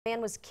A man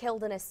was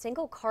killed in a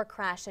single car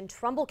crash in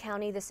Trumbull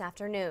County this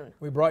afternoon.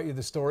 We brought you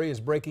the story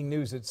as breaking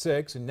news at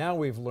 6, and now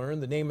we've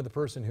learned the name of the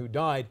person who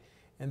died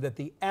and that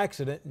the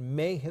accident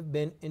may have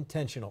been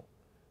intentional.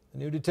 The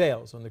new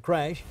details on the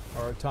crash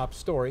are our top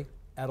story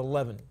at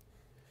 11.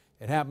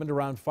 It happened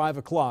around 5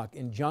 o'clock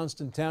in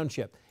Johnston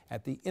Township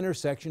at the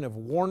intersection of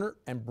Warner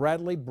and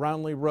Bradley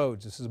Brownlee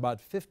roads. This is about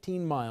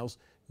 15 miles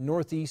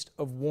northeast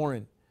of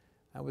Warren.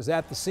 I was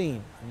at the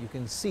scene, and you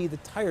can see the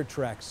tire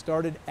tracks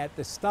started at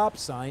the stop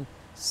sign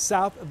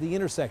south of the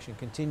intersection,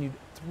 continued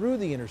through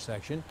the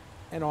intersection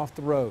and off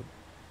the road.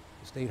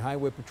 The State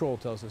Highway Patrol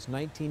tells us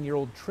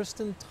 19-year-old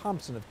Tristan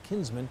Thompson of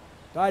Kinsman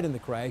died in the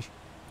crash.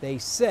 They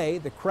say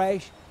the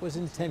crash was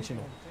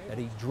intentional, that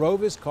he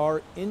drove his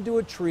car into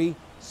a tree,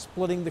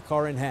 splitting the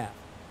car in half.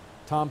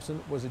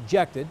 Thompson was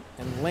ejected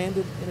and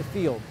landed in a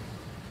field.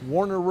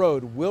 Warner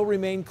Road will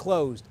remain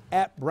closed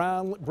at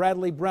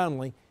Bradley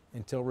Brownlee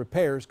until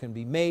repairs can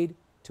be made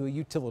to a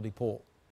utility pole.